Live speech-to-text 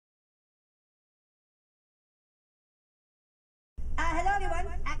Hello, everyone.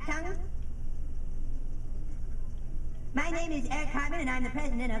 Actung. My name is Cartman, and I'm the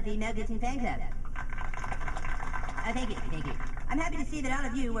president of the Mel Gibson fan club. Thank you. I'm happy to see that all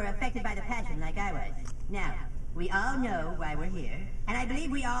of you were affected by the passion like I was. Now, we all know why we're here, and I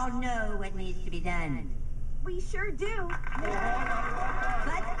believe we all know what needs to be done. We sure do. But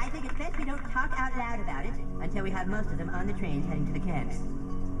I think it's best we don't talk out loud about it until we have most of them on the trains heading to the camps.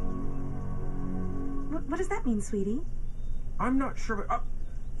 What does that mean, sweetie? I'm not sure, but...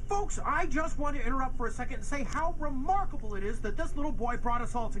 folks, I just want to interrupt for a second and say how remarkable it is that this little boy brought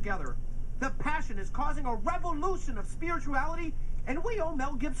us all together. The passion is causing a revolution of spirituality, and we owe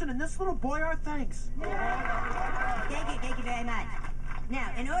Mel Gibson and this little boy our thanks. Thank you very much.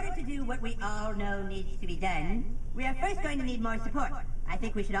 Now, in order to do what we all know needs to be done, we are first going to need more support. I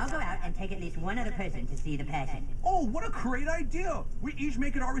think we should all go out and take at least one other person to see the passion. Oh, what a great idea! We each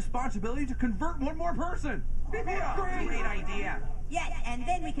make it our responsibility to convert one more person. Yeah, great idea. Yes, and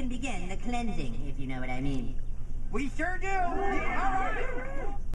then we can begin the cleansing, if you know what I mean. We sure do. All right.